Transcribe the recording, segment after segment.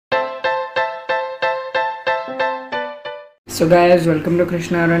So guys, welcome to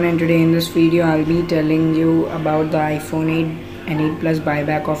KRISHNA ARUN, and today in this video I'll be telling you about the iPhone 8 and 8 Plus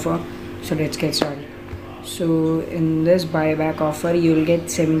buyback offer. So let's get started. So in this buyback offer you'll get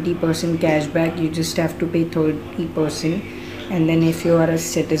 70% cashback. You just have to pay 30%, and then if you are a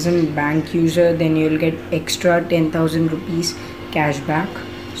Citizen Bank user then you'll get extra 10,000 rupees cashback.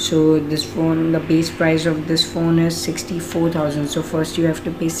 So this phone, the base price of this phone is 64,000. So first you have to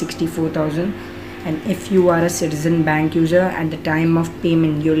pay 64,000, and if you are a Citizen Bank user, at the time of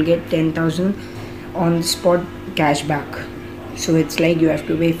payment you'll get 10,000 on the spot cashback. So it's like you have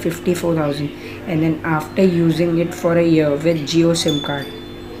to pay 54,000, and then after using it for a year with Jio SIM card,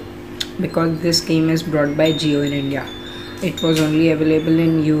 because this scheme is brought by Jio in India, it was only available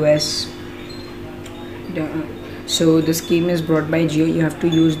in US. So the scheme is brought by Jio. You have to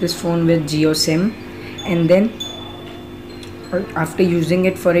use this phone with Jio SIM, and then after using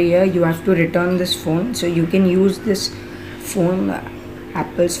it for a year you have to return this phone. So you can use this phone,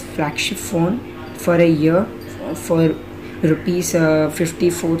 Apple's flagship phone, for a year for rupees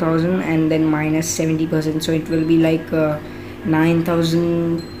 54,000 and then minus 70%, so it will be like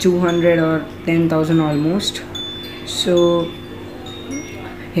 9,200 or 10,000 almost. So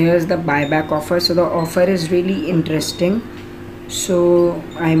here's the buyback offer. So the offer is really interesting, so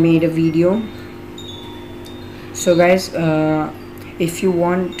I made a video. So guys, if you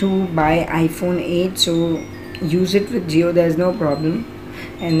want to buy iPhone 8, so use it with Jio, there's no problem.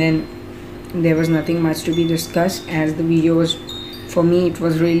 And then there was nothing much to be discussed, as the video was, for me it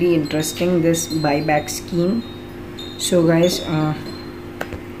was really interesting, this buyback scheme. So guys,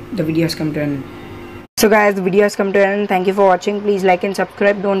 the video has come to an end. So guys, the video has come to an end. Thank you for watching. Please like and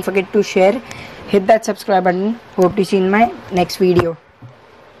subscribe. Don't forget to share. Hit that subscribe button. Hope to see you in my next video.